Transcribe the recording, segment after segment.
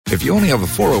If you only have a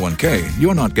 401k,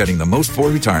 you're not getting the most for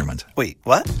retirement. Wait,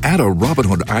 what? Add a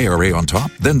Robinhood IRA on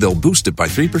top, then they'll boost it by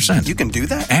 3%. You can do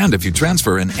that? And if you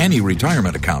transfer in any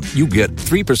retirement account, you get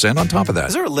 3% on top of that.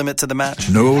 Is there a limit to the match?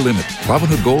 No limit.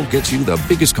 Robinhood Gold gets you the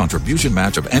biggest contribution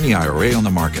match of any IRA on the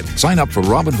market. Sign up for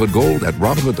Robinhood Gold at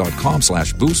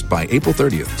Robinhood.com/boost by April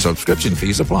 30th. Subscription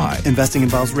fees apply. Investing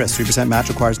involves risk. 3% match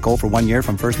requires gold for 1 year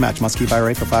from first match. Must keep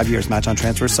IRA for 5 years. Match on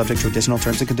transfers subject to additional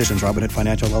terms and conditions. Robinhood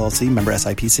Financial LLC, member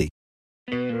SIPC.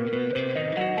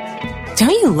 Don't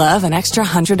you love an extra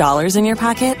 $100 in your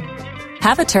pocket?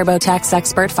 Have a TurboTax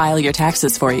expert file your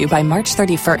taxes for you by March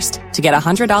 31st to get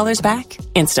 $100 back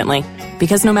instantly.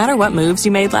 Because no matter what moves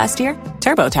you made last year,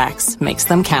 TurboTax makes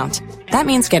them count. That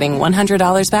means getting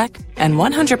 $100 back and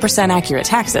 100% accurate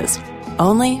taxes,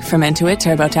 only from Intuit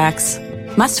TurboTax.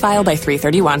 Must file by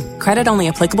 3/31. Credit only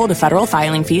applicable to federal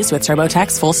filing fees with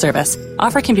TurboTax full service.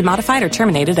 Offer can be modified or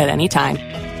terminated at any time.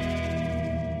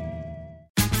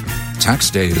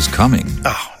 Tax day is coming.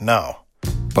 Oh, no.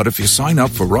 But if you sign up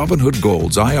for Robinhood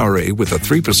Gold's IRA with a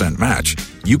 3% match,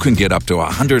 you can get up to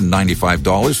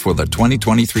 $195 for the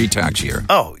 2023 tax year.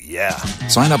 Oh, yeah.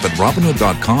 Sign up at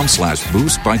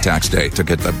Robinhood.com/boost by tax day to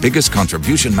get the biggest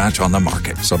contribution match on the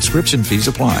market. Subscription fees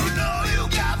apply.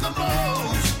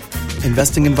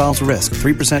 Investing involves risk.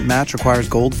 3% match requires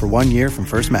gold for 1 year from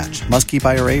first match. Must keep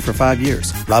IRA for 5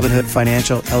 years. Robinhood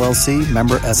Financial LLC,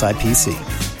 member SIPC.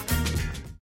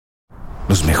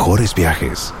 Los mejores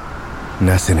viajes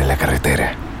nacen en la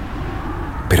carretera,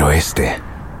 pero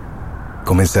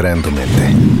comenzará en tu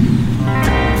mente.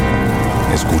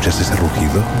 ¿Escuchas ese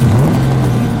rugido?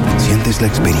 ¿Sientes la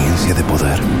experiencia de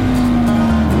poder?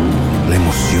 ¿La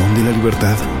emoción de la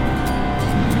libertad?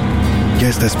 Ya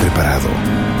estás preparado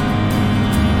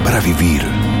para vivir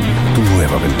tu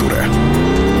nueva aventura.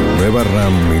 Nueva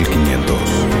Ram 1500.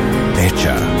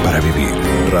 Hecha para vivir.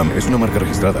 Ram es una marca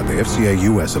registrada de FCA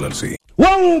US LLC.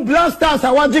 One blasters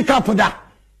awaji kapoda.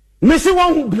 Missy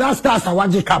one blasters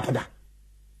awaji kapoda.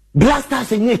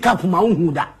 Blasters in cap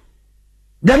maunhuda.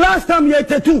 The last time you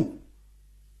 82.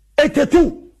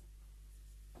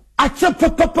 I check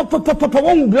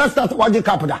one blasters awaji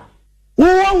kapoda.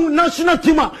 One national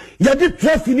team, ya did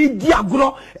trophy ni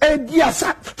diagro e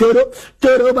diasa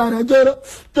tero bara tero.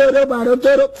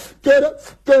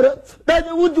 That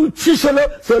would do chisolo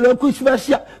solo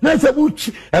kushbasia. Nasa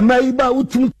uchi and maiba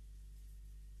utum.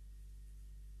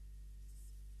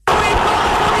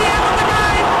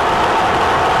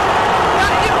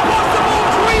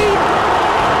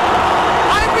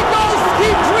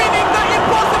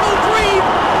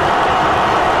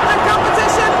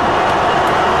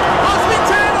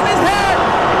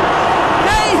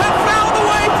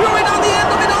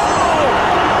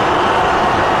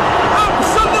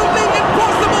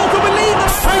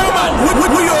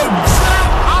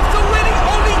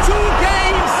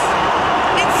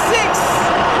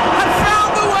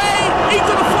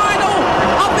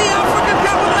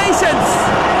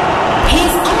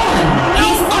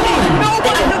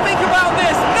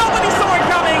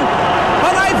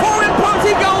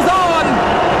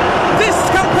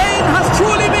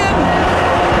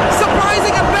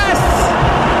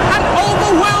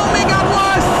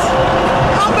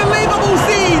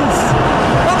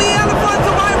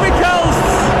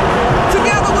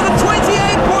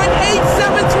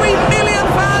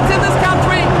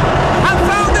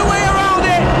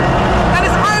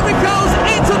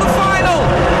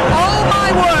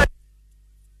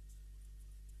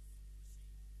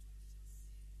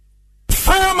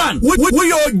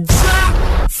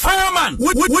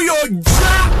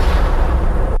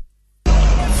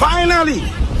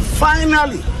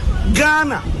 Finally,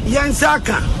 Ghana,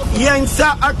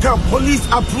 Yensa Aka police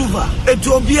approval. It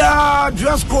will be a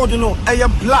dress code, a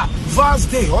black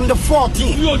Thursday on the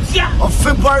 14th of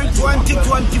February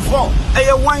 2024,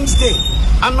 a Wednesday,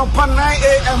 and upon 9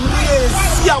 a.m.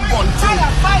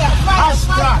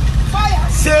 Hashtag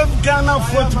Save Ghana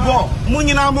Football.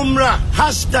 Munina Mumra.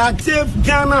 Hashtag Save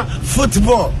Ghana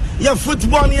Football. Your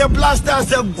football, your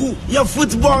blasters are good. Your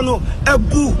football, no, a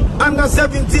good. Under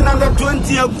 17, under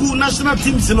 20, a good. National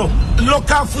teams,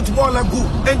 local football, a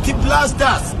good.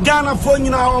 Anti-blasters. Ghana phone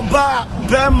in our bar,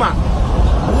 Burma.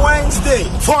 Wednesday,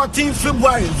 14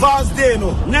 February, Thursday,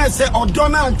 Nese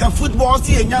Odona and the football,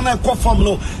 see a Yana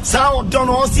Kofam, Sao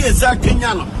Dono, see a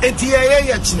Zakiano,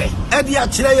 ATA actually, Eddie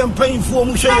actually, and paying for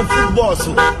Musha football.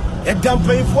 So, a damn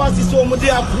paying for us is over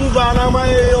there, approval,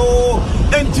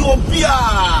 and Ethiopia.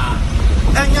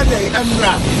 And your day, and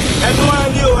rap. And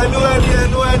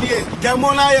no idea.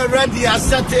 Gamona ready,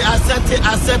 Asate,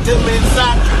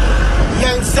 Mensaka,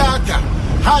 Yansaka.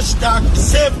 Hashtag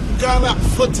Save Ghana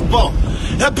Football.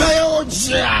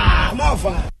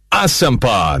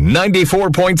 Asampa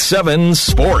 94.7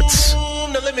 Sports.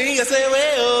 Now let me hear say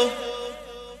well.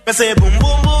 I say boom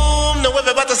boom boom. Now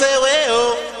everybody to say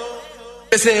well.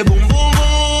 I say boom boom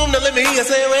boom. Now let me hear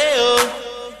say well.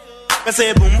 I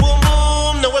say boom boom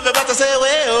boom. Now everybody to say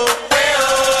well.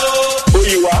 Who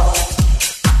you are?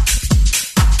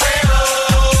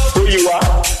 Who you are?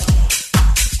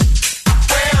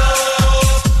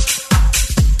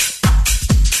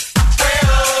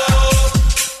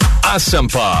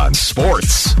 Asampa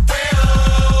Sports.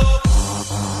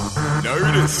 Now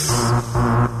hear this.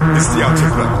 It's the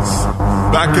Outlaws.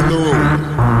 Back in the room.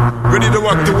 Ready to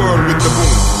rock the world with the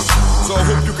boom. So I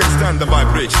hope you can stand the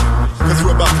vibration. Cause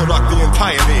we're about to rock the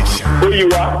entire nation. Who you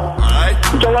are? Alright?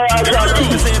 So I got you.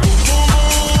 Say boom boom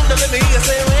boom. Now let me hear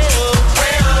say well.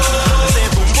 Say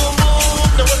boom boom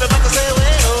boom. Now we're about to say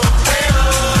well.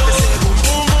 Say boom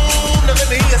boom boom. Now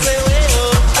let me hear say well.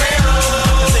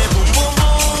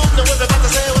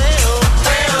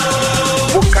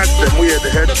 We are the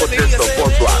headquarters of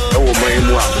Boswa. Oh, my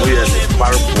mom, we are the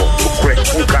Marpo, Craig,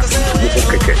 Kuka,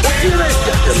 Mukeke.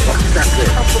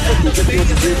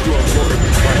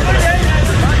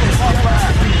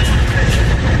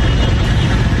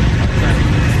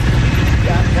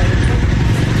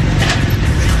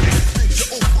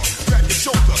 Grab your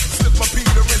shoulder, slip my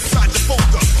beater inside your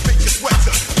folder, make you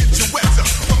sweater, get you wetter,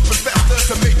 pumping faster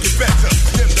to make it better.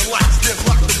 Dim the lights, then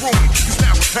lock the room. Cause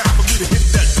now it's time for me to hit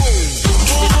that boom.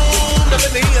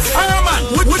 Fireman,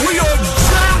 we your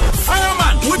job.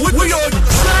 Fireman, we your job.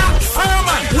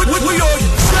 Fireman, we your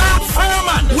job.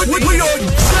 Fireman, we your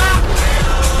job.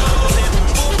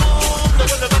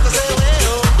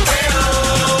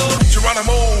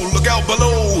 Geronimo, look out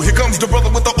below. Here comes the brother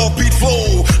with the offbeat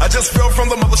flow. I just fell from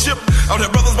the mothership. Out here,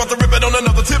 brothers about to rip it on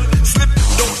another tip. Slip,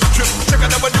 don't trip. Check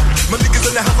out how I do. My niggas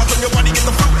in the house, I tell your body get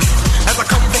the fruit. As I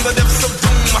come from the depths of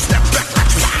doom, I step back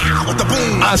with the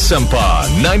boom. Asampa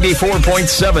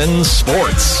 94.7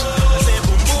 Sports.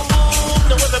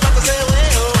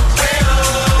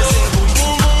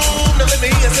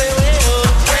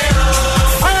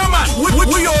 Fireman, we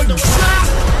your job.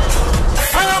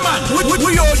 Fireman, we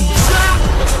your job.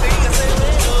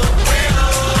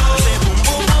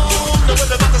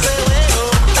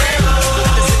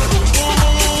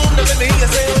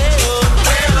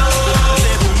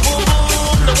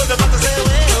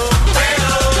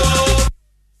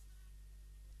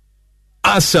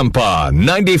 Asampa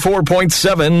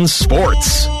 94.7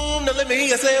 Sports. Now let me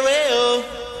hear say well.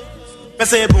 I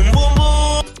say boom boom boom.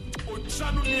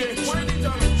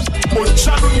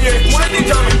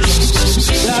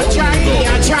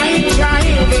 Trying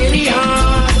very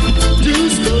hard to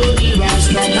slowly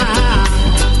rest on high.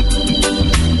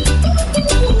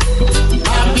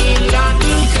 Babylon,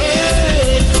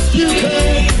 you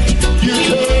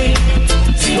can't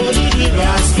slowly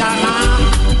rest on high.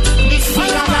 It's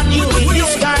feel like you in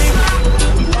this time.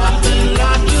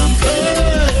 Babylon, you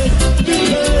can't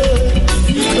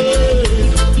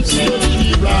slowly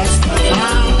rest on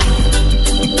high.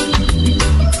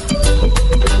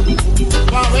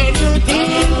 But when you think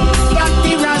that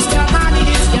the Rasta man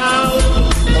is down,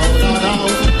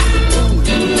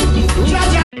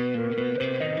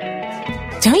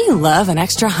 Don't you love an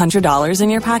extra $100 in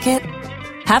your pocket?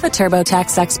 Have a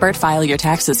TurboTax expert file your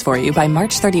taxes for you by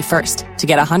March 31st to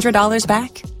get $100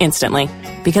 back instantly.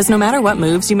 Because no matter what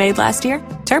moves you made last year,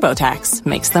 TurboTax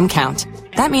makes them count.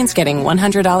 That means getting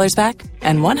 $100 back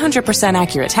and 100%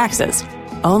 accurate taxes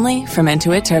only from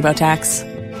Intuit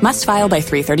TurboTax. Must file by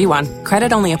 3/31.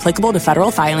 Credit only applicable to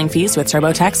federal filing fees with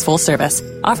TurboTax full service.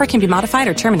 Offer can be modified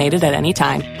or terminated at any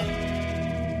time.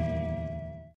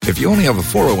 If you only have a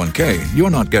 401k, you're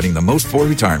not getting the most for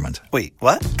retirement. Wait,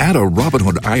 what? Add a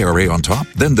Robinhood IRA on top,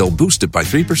 then they'll boost it by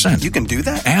 3%. You can do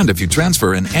that? And if you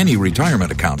transfer in any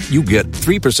retirement account, you get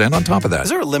 3% on top of that. Is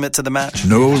there a limit to the match?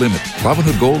 No limit.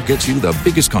 Robinhood Gold gets you the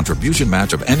biggest contribution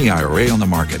match of any IRA on the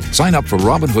market. Sign up for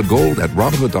Robinhood Gold at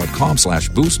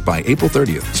Robinhood.com/boost by April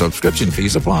 30th. Subscription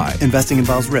fees apply. Investing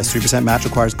involves risk. 3% match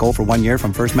requires gold for 1 year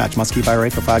from first match. Must keep IRA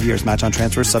for 5 years. Match on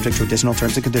transfers subject to additional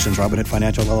terms and conditions. Robinhood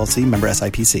Financial LLC. Member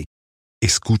SIPC.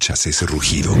 ¿Escuchas ese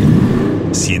rugido?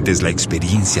 ¿Sientes la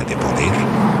experiencia de poder?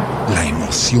 ¿La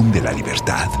emoción de la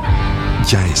libertad?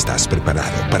 Ya estás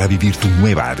preparado para vivir tu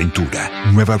nueva aventura.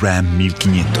 Nueva Ram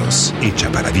 1500,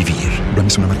 hecha para vivir. Ram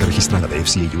es una marca registrada de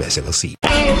FCA US LLC.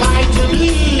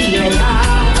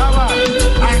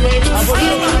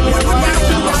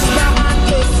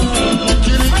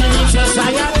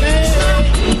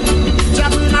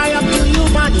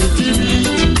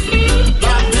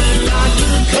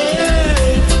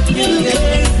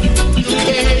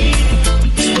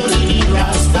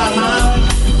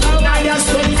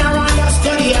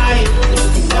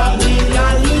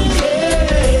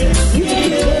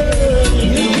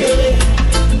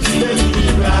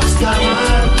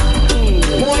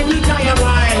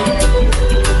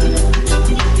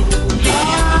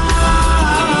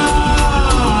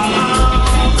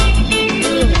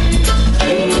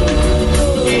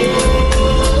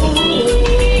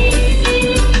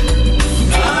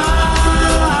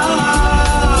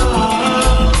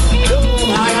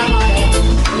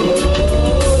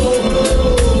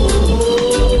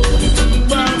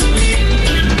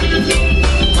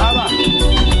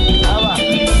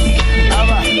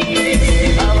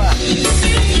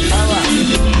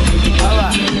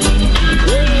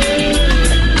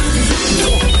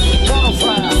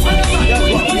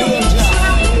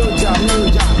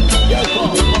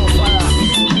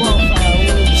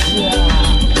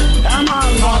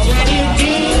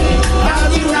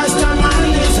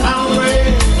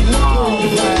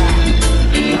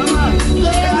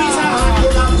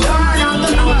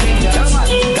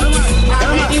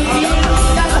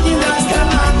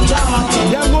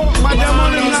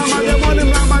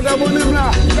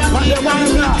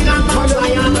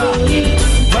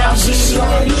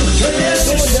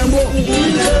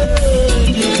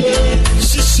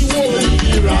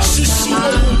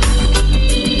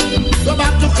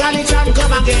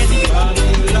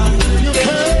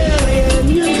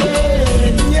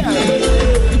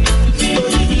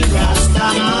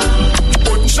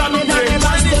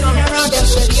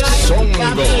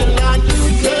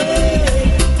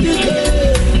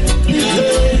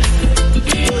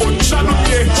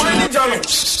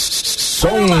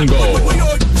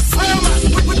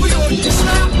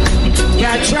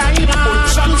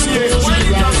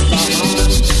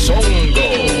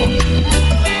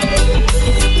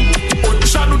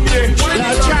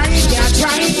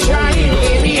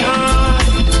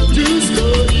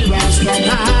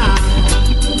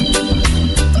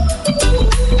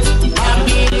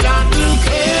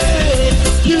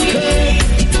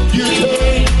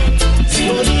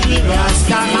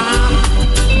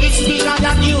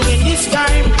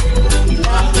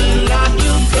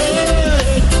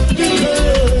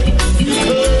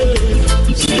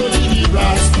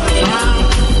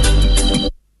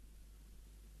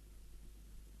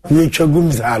 create a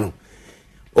gumzano.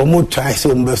 Omo try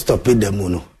to stop it them,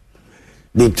 no.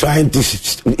 They trying to,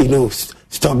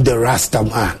 stop the Rasta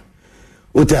man.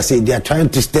 What I say, they are trying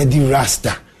to steady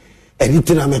Rasta.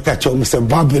 Anything I make a choice, Mr.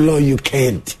 Babylon, you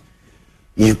can't.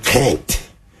 You can't.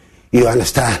 You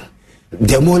understand?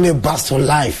 Them only bust for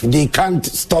life. They can't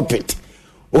stop it.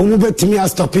 Omo bet me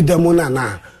stop it, them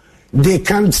na. They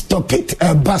can't stop it.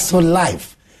 A bust for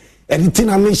life. Anything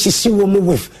I mean, she woman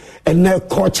with a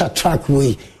culture track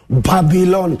way.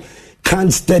 Babylon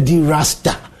can't steady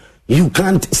Rasta. You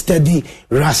can't steady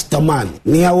Rasta man.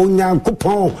 Nia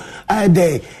unyankopon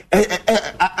ade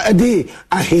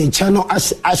chano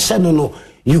ashano.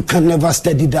 You can never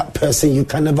steady that person. You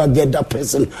can never get that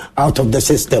person out of the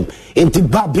system. Into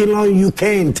Babylon, you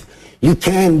can't. You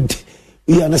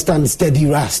understand? Steady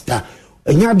Rasta.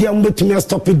 Nyadi ambetumia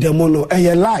stop it demono.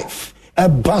 A life. A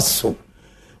bustle.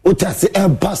 Utasi a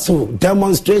bustle.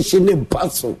 Demonstration a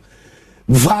bustle.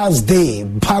 Vast day,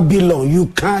 Babylon, you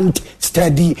can't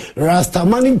steady Rasta.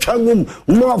 Man in Changum,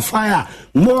 more fire.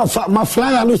 My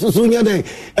flyer no susunya day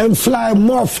and fly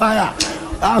more fire.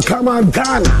 Come on,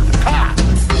 Ghand.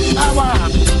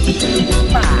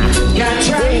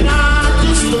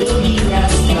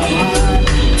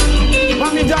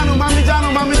 Mami Jano.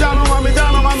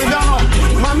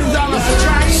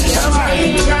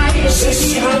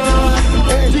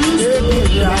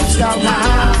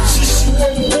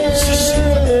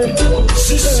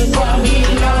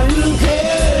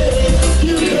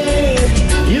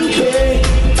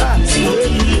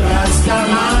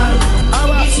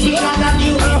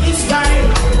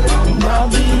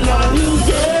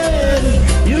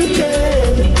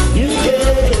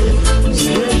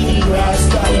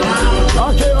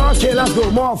 Okay, let's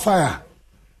go. More fire.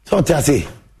 So I say,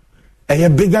 you're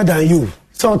bigger than you.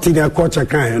 So in the culture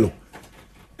can you know.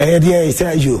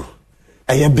 You.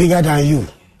 You're bigger than you.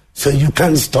 So you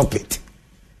can't stop it.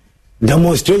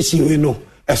 Demonstration, you know,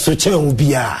 a such will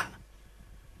be a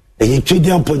you trade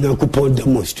them upon the coupon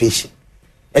demonstration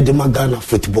at the Ghana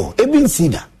football. Even see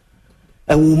that.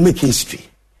 And we'll make history.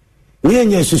 We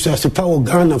ain't supposed to power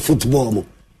Ghana football.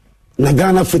 Na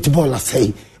Ghana football, I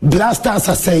say, Blasters,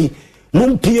 I say,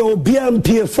 Mumpio,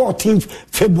 BMP 14th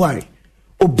February.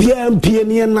 O BMP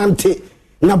near Nante.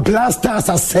 Na Blasters,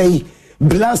 I say,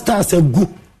 Blasters are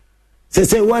good.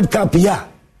 Say World Cup, yeah.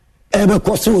 Ebe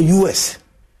koso US,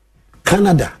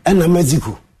 Canada, and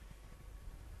Mexico.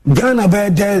 Ghana by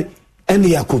there and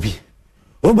the Yakobi.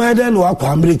 Over there no wako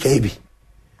America ibi.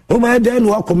 Over there no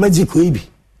wako Mexico ibi.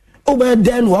 Over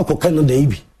there no wako Canada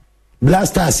ibi.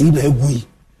 Blasters ina egui.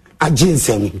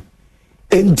 Ajinsemi.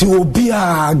 Enti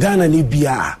obia Ghana ni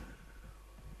bia.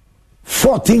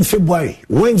 14th February,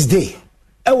 Wednesday.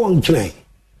 Ewon Klay.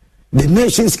 The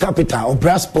nation's capital of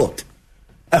Brasport.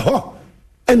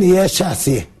 And the shall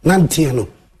Nantiano,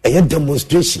 a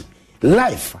demonstration.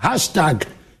 Life, hashtag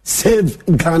save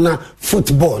Ghana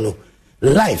football.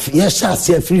 Life, yes, shall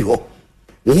say free ho.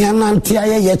 Nantia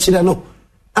Yachirano.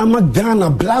 I'm a Ghana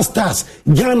Blasters,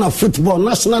 Ghana football,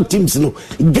 national teams, no.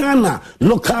 Ghana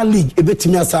local league, a bit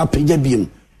Miasa Pijabim.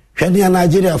 Shania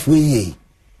Nigeria for ye.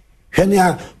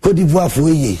 Shania Cote d'Ivoire for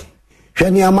ye.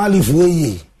 Shania Mali for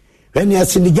ye. Shania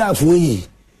Senegal for ye.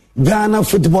 Ghana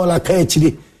football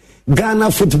actually. Ghana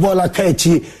football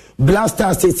akachi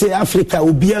Blasters say Africa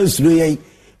will be elsewhere.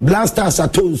 Blasters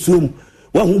at Zoom.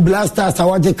 One who Blasters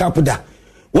awaje kapuda.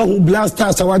 One who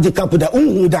Blasters awaje kapuda.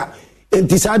 Unhuda.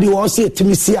 Entisadi was say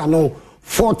Timisiano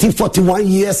 41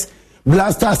 years.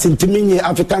 Blasters in Timini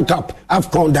African Cup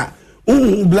AFCON da.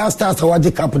 Blasters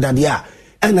awaje kapuda dia.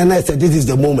 And then I said this is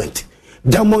the moment.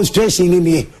 Demonstration in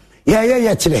here.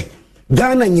 Yeah chile.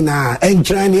 Ghana ina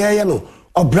enkrani no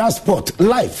of Brasport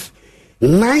live.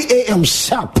 9 a.m.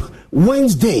 sharp,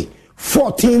 Wednesday,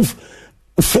 14th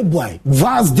February,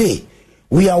 vast day.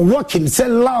 We are working, say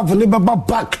love, never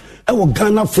back, our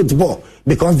Ghana football,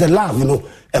 because the love, you know,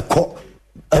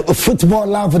 a football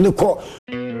love in the court.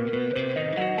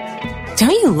 Don't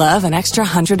you love an extra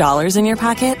 $100 in your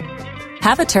pocket?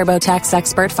 Have a TurboTax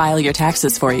expert file your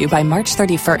taxes for you by March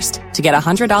 31st to get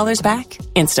 $100 back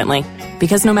instantly.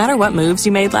 Because no matter what moves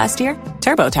you made last year,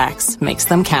 TurboTax makes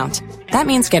them count. That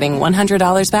means getting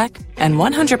 $100 back and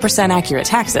 100% accurate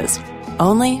taxes,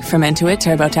 only from Intuit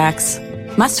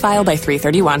TurboTax. Must file by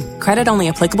 3/31. Credit only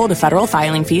applicable to federal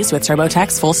filing fees with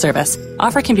TurboTax full service.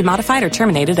 Offer can be modified or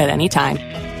terminated at any time.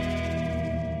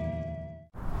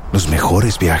 Los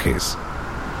mejores viajes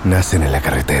nacen en la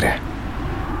carretera,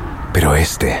 pero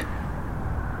este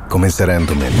comenzará en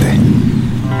tu mente.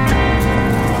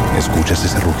 ¿Escuchas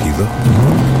ese rugido?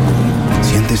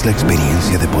 ¿Sientes la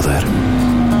experiencia de poder?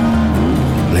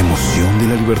 ¿La emoción de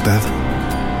la libertad?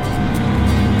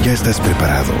 ya estás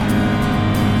preparado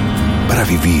para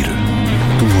vivir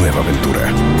tu nueva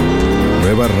aventura.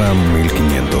 Nueva RAM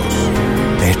 1500.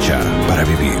 Hecha para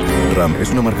vivir. RAM es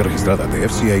una marca registrada de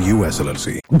FCI US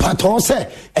LLC. But also,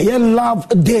 a love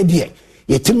day.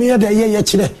 Yetimi de ye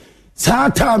chile. Sa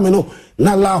time no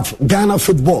na love Ghana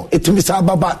football. Etimi sa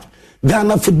baba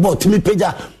Ghana football. Timi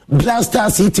peja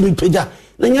Blasters itimi peja.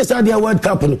 Na nyesa dia World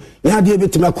Cup no. Nya dia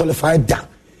betimi qualify da.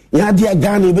 Nya dia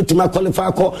Ghana betimi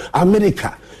qualify ko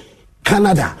America,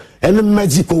 Canada, and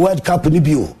Mexico World Cup ni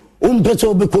bio.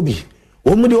 Peso bekobi.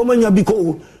 Omudi omanya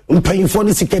biko paying for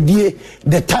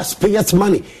the taxpayers'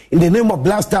 money in the name of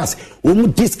Blasters.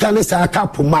 Discount a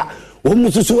capuma.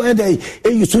 You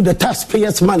sue the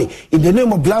taxpayers' money in the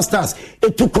name of Blasters.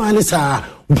 It took one but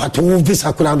this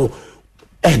Akurano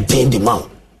and the mouth.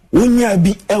 When you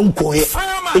be uncle,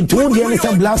 it told the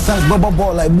other Blasters bubble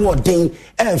ball like more ding,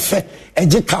 a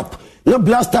J Cup. No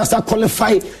Blasters are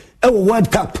qualified a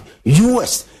World Cup,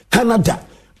 US, Canada,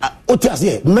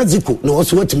 Mexico, no,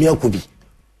 also what me could be.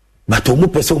 But omu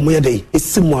pese omu yede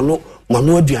esimu ano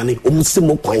manu aduane omu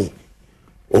simu kwan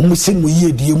omu simu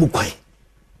ye die mu kwan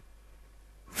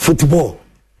football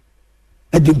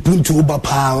edi puntu oba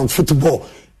pa football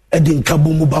edi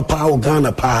nkabo mu ba pa o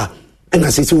Ghana pa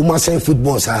ena sisi omu say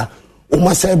football sa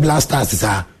omu say Blasters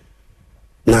sa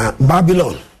na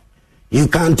Babylon you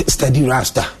can't study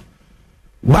Rasta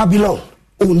Babylon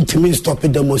ultimate stop a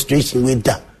demonstration with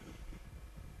that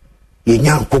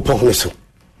yenya kopon so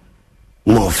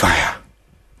more fire.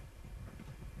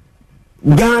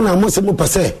 Ghana mo se mo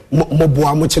pese mo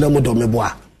boa mo kire mo do me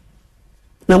boa.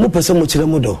 Na mo pese mo kire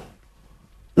mo do.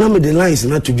 Na me the lines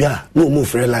na to bia no mo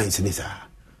free lines ni sa.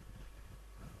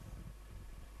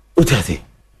 Utati.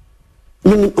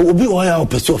 Me obi o ya o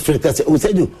pese o free ka se o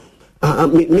say do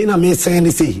me na me say ni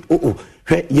say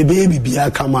hwe ye baby bia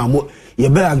kama mo ye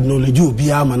be acknowledge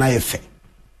obi ama na ye fe.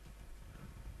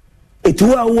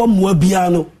 Etu a wo mo bia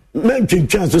no men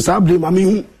twentwan so sabli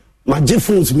mami ma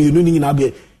phones me no ni na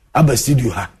be aba studio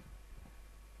ha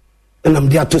enam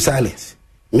dia to silence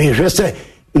me hwese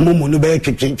momo no be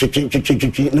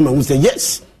twetwetwetwetwetwe na ma say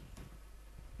yes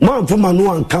man for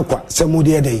manu anka kwa se mo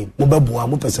de dey mo beboa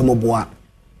mo pese mo boa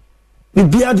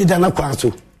bibia de dana kwa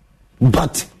so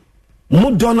but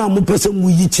mo dona mo pese mo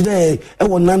yi kire e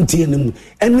wo nante anim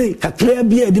ene kakra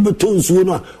bia de beto nsuo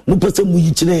no a mo pese mo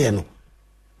yi kire ye no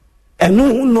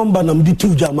eno number nam di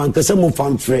tu jaman kase mo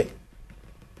fan frɛ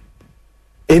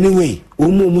anyway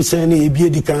omo sene ebie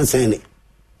di kan sene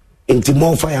enti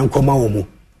mo fa yan koma omo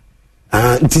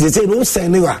enti se no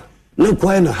sene wa no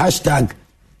kwa no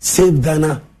 #save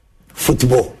Ghana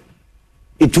football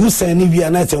itu sene bia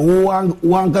na se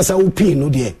wan kasa wo pin no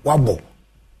de wabo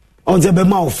on ze be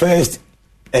ma first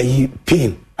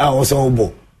pin also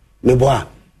obo me boa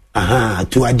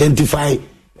to identify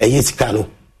yesika no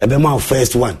e be ma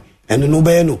first one and no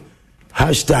be no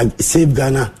 #save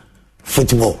Ghana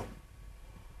football.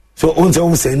 So on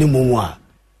the send mo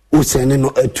who send no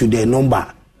to the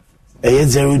number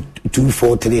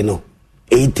 0243 no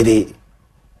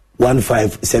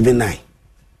 831579.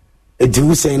 It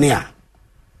you send here.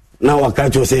 Now I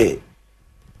catch you say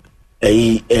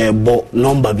bo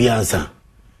number be answer.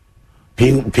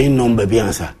 Pin number be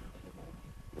answer.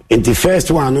 And the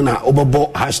first one na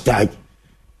obobo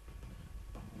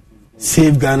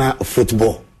 #save Ghana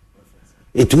football.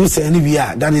 It will say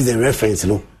anywhere that is the reference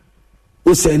no.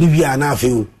 We say anywhere na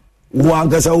feel wa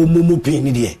gasa o mumu pin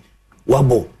ni de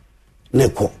wabo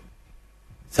neko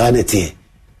sanity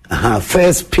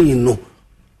first pin no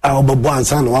our bobo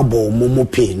ansa no wabo mumu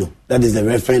pin no that is the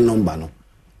reference number no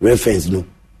reference no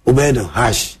obedo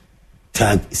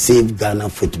 #save Ghana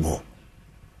football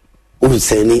o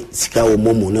say ni sika o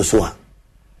mumu no so a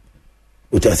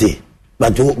utase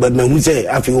but me hu say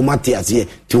afi o mate ase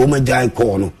ti o ma jai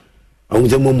call no I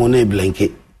say mumu na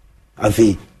blanket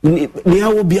afi ni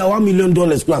awo bia $1 million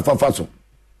kula fafa so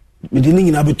me di ni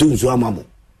na beto nso amamo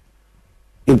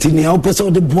enti ni awo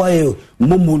pese de boy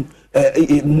momo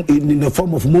in the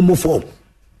form of momo form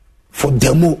for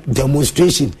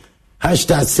demonstration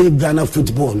 #save Ghana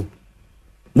football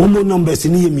momo numbers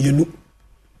ni yemienu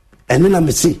ene na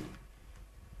me see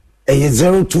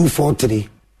 0243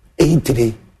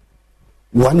 83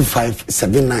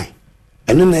 1579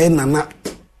 ene na na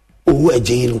owo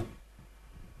ajeyino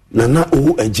nana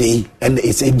o ajay and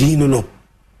it's a dino no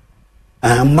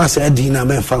massa dina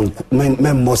men fan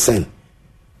men mosen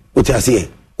what I say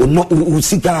o no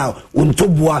usika on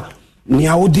toboa ni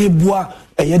awode boa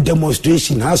a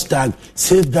demonstration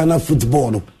 #save Ghana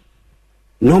football no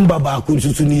number ba ko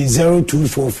susu ni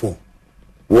 0244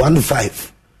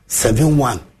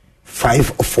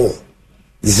 157154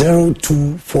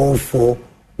 0244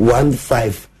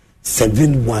 157154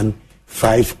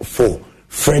 7154.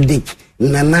 Frederick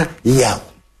Nana Yao.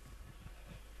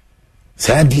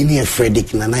 Sadini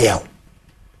Frederick Nana Yao.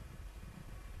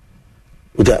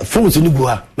 With the phones in the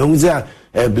Gua, Mamuza,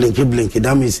 blinky,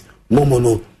 that means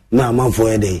Momono, na man for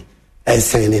a day, as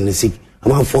signing the sick, a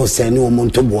man for sending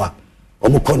Montoboa, or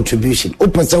more contribution.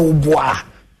 Opasa Bois.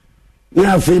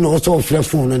 Now, friend also of your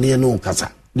phone and no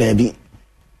casa. There be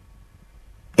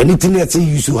anything that say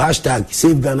you should hashtag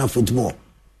Save Ghana Football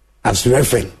as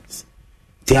reference.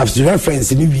 They have the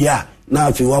reference in Libya now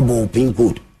if you are pin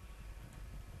code.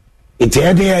 It's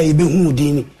a day I be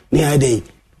hooding near day.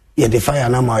 Yet the fire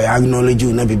now I acknowledge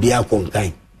you never be a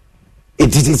contain.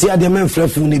 It is here the man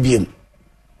fled from Nibium.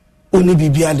 Only be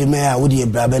the mayor would be a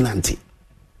brabenanti.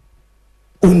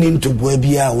 Only to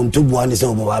Buebia, on to one is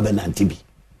over Brabenanti.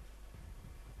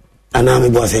 And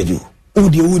I'm a said you.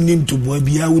 Would you need to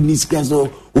Buebia, would need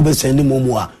Scasso, Uber sending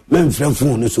Momoa, men fled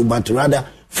from so but rather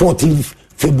 14th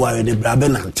February the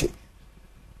Brabenanti.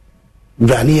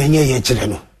 Brani and ye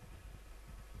chileno.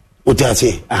 What I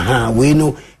say, aha, we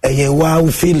know a wow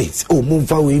feelings. Oh, move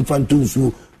for infant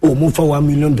too. Oh, move for $1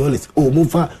 million. Oh,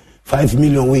 move for 5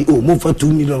 million. We oh, move for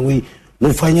 2 million. We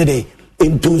move for any day.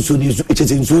 Into so this it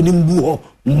is in so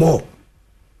more.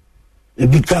 The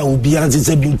big car will be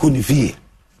answered being couldn't fee.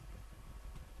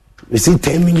 We see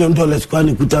 $10 million.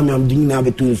 Quite good time I'm doing now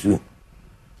between you.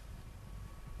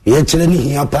 You're chilling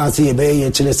here, passing a bay, you're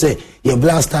chilling say, your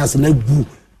blasters leg boo,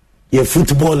 your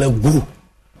football leg boo.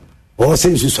 Or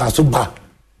since you saw so bad.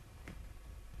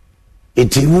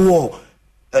 It war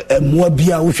more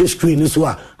beer with your screen as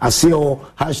well. I see all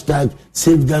hashtag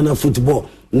Save Ghana Football.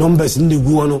 Numbers in the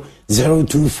Guano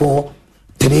 024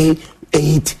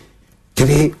 38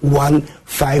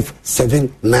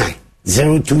 31579.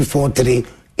 024 38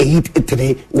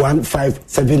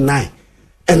 31579.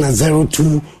 And a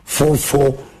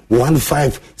 0244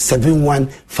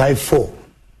 157154.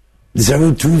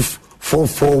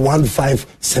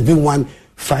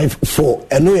 0244157154.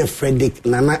 And no Frederick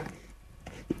Nana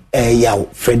Yao.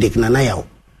 Frederick Nana Yao.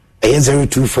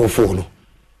 0244 no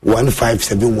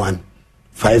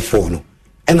 157154 no.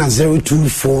 And a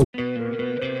 024.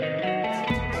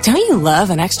 Don't you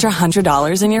love an extra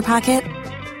 $100 in your pocket?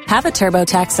 Have a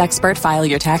TurboTax expert file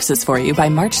your taxes for you by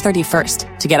March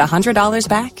 31st to get $100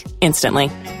 back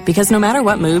instantly. Because no matter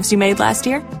what moves you made last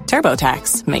year,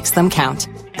 TurboTax makes them count.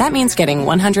 That means getting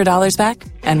 $100 back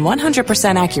and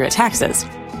 100% accurate taxes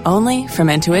only from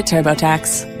Intuit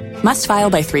TurboTax. Must file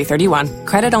by 3/31.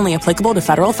 Credit only applicable to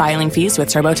federal filing fees with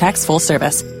TurboTax full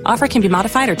service. Offer can be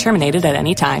modified or terminated at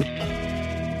any time.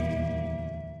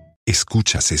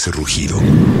 ¿Escuchas ese rugido?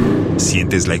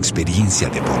 ¿Sientes la experiencia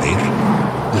de poder?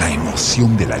 ¿La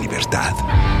emoción de la libertad?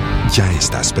 Ya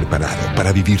estás preparado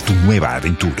para vivir tu nueva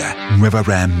aventura. Nueva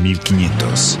Ram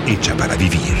 1500, hecha para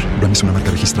vivir. Ram es una marca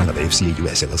registrada de FCA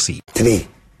US LLC.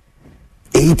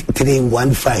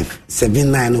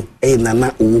 831579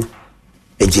 Nana U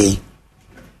AJ.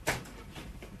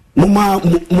 Mama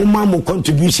mo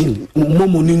contribution,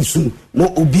 mo ninsu, mo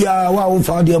obia wa o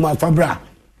fa de ma fabra.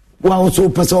 Wa also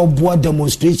person board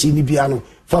demonstration ni bia no.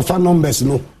 Fafa numbers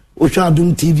no. O hwa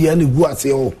adum TV and gu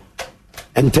ase o.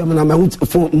 And tell me na my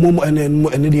phone momo and the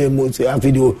mo say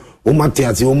video o mate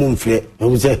ase o mo mfre.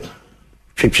 O say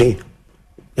twetwe.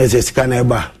 Ese scanner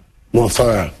ba mo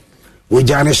sorry. We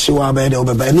jane showa be de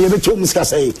obeba. Na be chom ska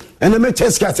say. And me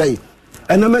cheska say.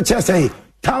 And me cheska say.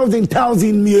 Thousand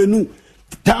mienu.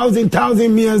 Thousand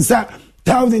miensa.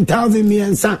 Thousand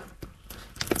miensa.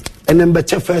 And then be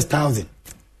check first 1,000.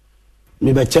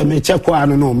 Me check kwa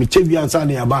no me check biansa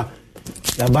ne aba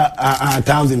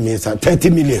 1,000 miensa 30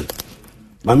 million.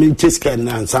 Ma me check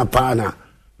na nsa pa na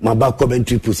ma ba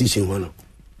Coventry position hono.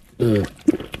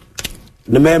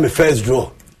 The me first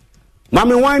draw. Ma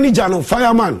me wine ni jano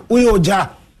fireman. We oja.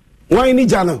 Wine ni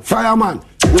jano fireman.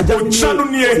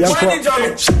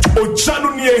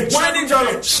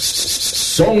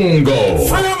 Songo.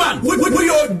 Fireman, we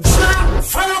your job.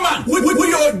 Fireman, we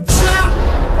your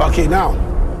job. Okay, now,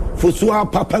 Fosua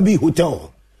Papa B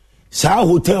Hotel. Sa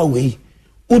hotel we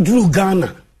Udru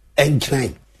Ghana and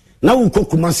Klein. Now we go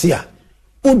Kumasia.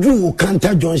 Udru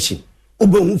Kanta Junction.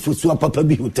 Ubehu Fosua Papa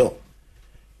B Hotel.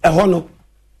 A hono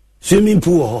swimming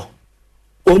pool.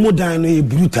 Omo dine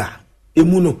bruta.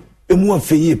 Emuno. Emu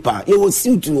afeye pa ye was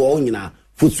suit to all nyina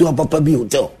Fosua Papa B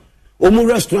Hotel. Omo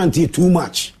restaurant here too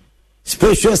much.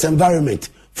 Spacious environment.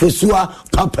 Fosua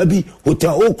Papa B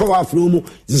Hotel. Okwa from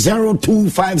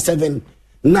 0257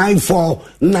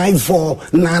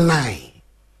 949499.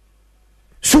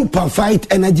 Super Fight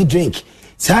energy drink.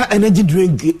 Sa energy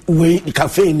drink we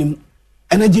cafe nim.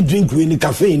 Energy drink we ni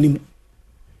cafe nim.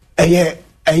 Eye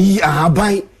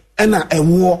ahaban ena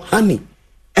ewo honey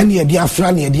ene ye dia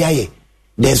fra ne dia ye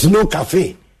there's no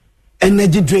cafe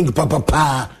energy drink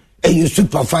papa a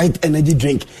super fight energy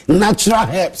drink natural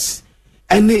herbs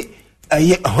ene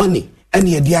honey ene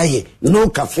ye dia ye no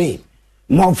cafe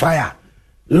more fire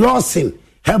Lawson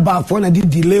herbal for na di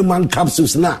delay man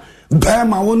capsules na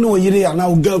Bema wono yire ya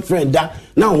na girlfriend da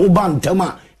na ho ba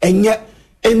ntama enye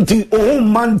enti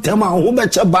man tema ho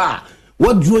beche ba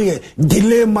what do you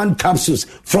delay man capsules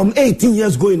from 18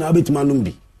 years going na bit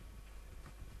manumbi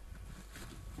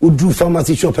udu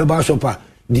pharmacy shop eba shopper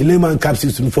delay man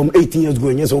capsules from 18 years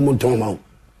going yes o mon ton ma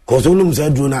cause onum say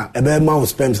do na ebe ma o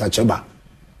sperms acheba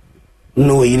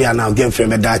no yire ya na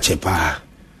girlfriend da chepa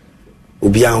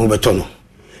obi an ho beto no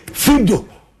fido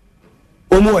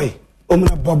omoy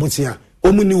omuna bobutia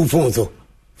omuni phone so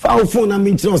fa phone na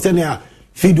me tell say na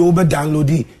video over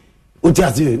download o ti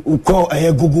ase o call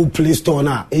Google Play Store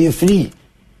na free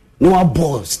no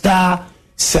abo star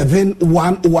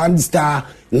 711 star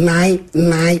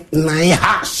 999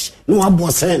 hash no abo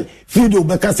send video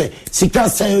be ka say sika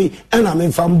say na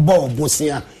me fam bob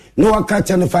bosia no aka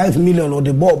 5 million or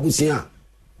the bob bosia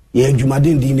ye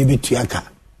adwumaden din ne betuaka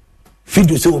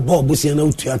video say o bob bosia na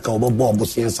utuaka o bob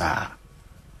bosia sa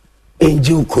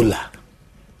Angel Cola,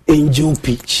 Angel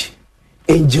Peach,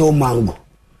 Angel Mango,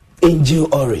 Angel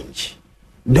Orange,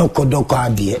 Doko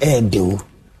Adie, do.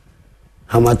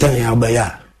 Hamatan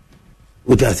Yabaya.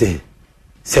 What I say?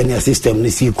 Senior system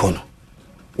Nisi Kono.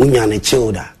 Unyane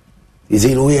Childa. Is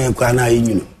in Uya Kana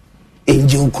Inu.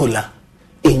 Angel Cola,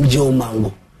 Angel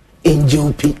Mango,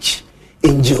 Angel Peach,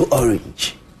 Angel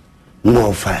Orange.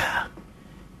 More fire.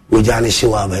 Ujane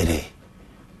Shiwa Bede.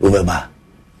 Ubeba.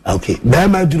 Okay,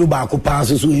 Bama Duru Bako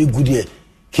passes so you good here.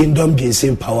 Kingdom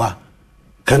ginseng power.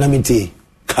 Calamity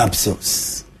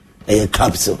capsules.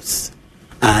 Capsules.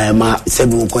 I am a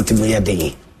 7 quarter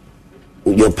day.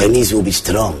 Your penis will be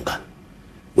strong.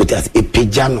 With a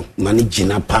pijano,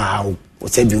 managina power. Or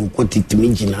said you quote it to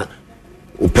me, Gina.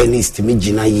 O penis to me,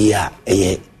 Gina, yeah.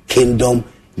 Kingdom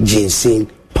ginseng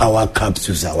power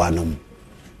capsules are one of them.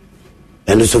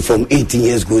 And also from 18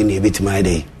 years going a bit my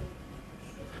day.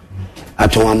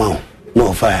 Atomama,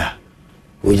 no fire.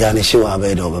 We just show our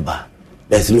bed over.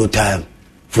 There's no time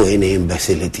for any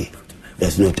imbecility.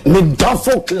 There's no time.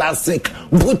 Midofo classic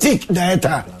boutique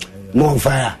data. More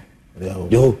fire.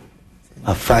 Yo,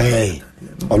 a fire.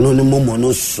 Oh no, no momo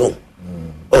no so.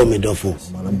 Oh midofo.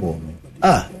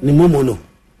 Ni momo no.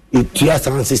 It your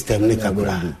sound system ni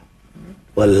kabura.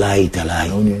 Wallahi talai.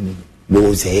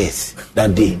 Don't say yes.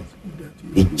 That day.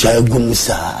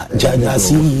 Ijagumsa jaja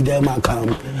see them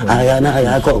come ayana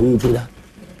ayako untira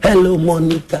hello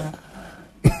Monica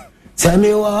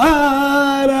Samewa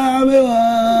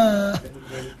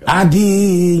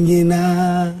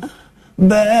adingina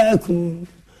beku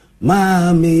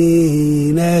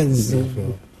mami nezu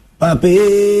pape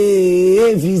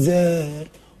efize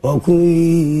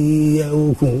okuni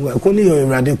yo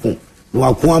radekun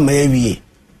wa kwa mawi.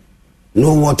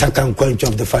 No water can quench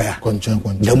of the fire.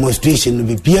 Demonstration will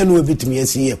be piano bit me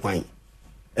see a quine.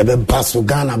 Ebe basso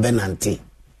Ghana benanti.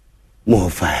 More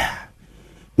fire.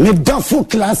 Midofo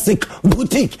classic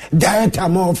boutique dieta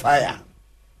more fire.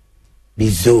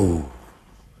 Bizo.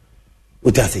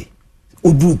 What I say?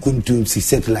 Udu kuntum si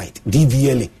satellite.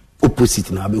 DVLA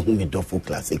opposite na be hu Midofo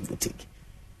classic boutique.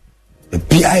 The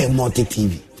PI multi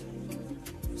TV.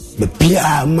 The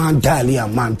PI mentally.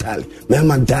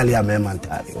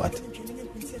 What?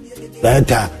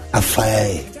 Better a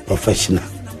fire professional.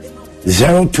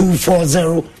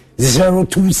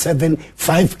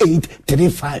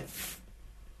 0240-027-5835.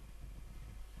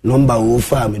 Number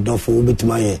over me don't for bit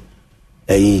my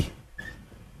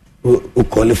who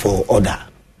call for order.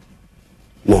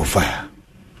 More fire.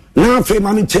 Now for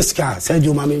Mammy Cheska, said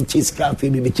you Mammy Cheska,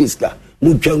 Phoebe Cheska,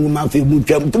 Muchang Mafi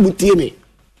Mucham to Mutini.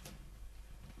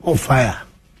 On fire.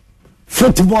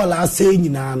 Football are saying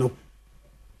in Ano.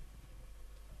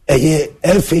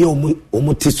 Efe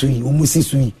omotisui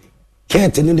omusisui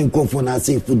kete ne nkofo na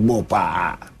say football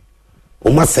pa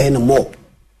o ma say no more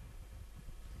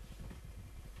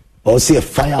o say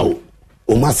fire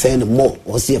o ma say no more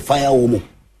o say fire o mo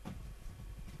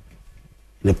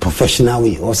the professional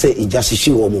way o say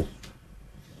ijasishi o mo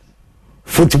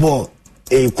football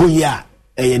kuya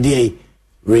dey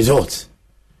result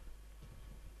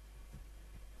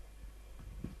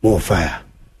more fire.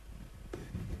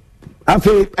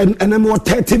 And more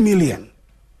 30 million.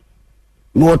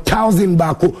 More 1,000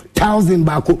 baku,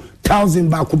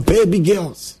 baby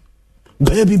girls,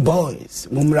 baby boys,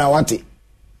 mumrawati.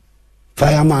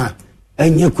 Fireman,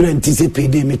 and you couldn't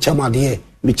anticipate me chama de,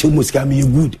 me chumuska me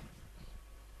good.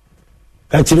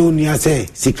 Kachiro ni ase,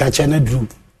 si kachana drew.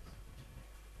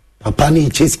 Papa ni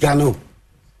Chiscano,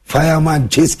 fireman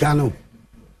Chiscano,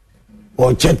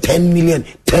 or 10 million,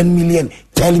 10 million,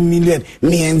 10 million,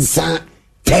 me and son,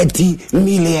 30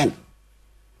 million.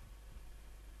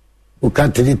 Who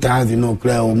can't tell it as you know,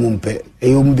 Claire or Mumpe, a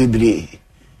young baby.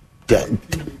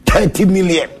 30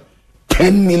 million,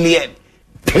 10 million,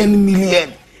 10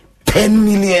 million, 10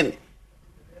 million.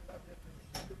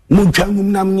 Munchangum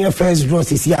nam near first draw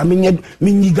this year. I mean,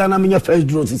 Minigana, my first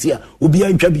draw this year. Ubi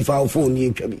and Chubby for our phone,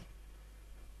 near Chubby.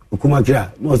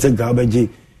 Ukumakira, no, said garbage,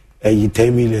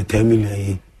 10 million, 10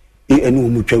 million,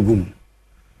 and Muchagum.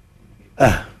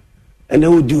 Ah, and they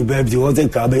would do baby, was a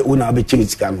carbe, one abe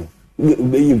chase canoe.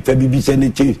 Baby send the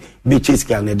chase, be chase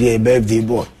canoe, dear baby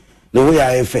boy. No way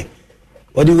I have.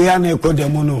 What do we are now called the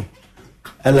mono?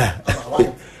 Allah.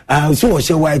 I saw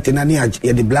a white and I had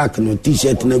the black no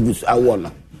t-shirt and a goose. I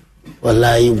want.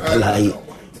 Wallahi,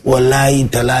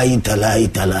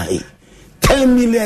 talai. 10 million.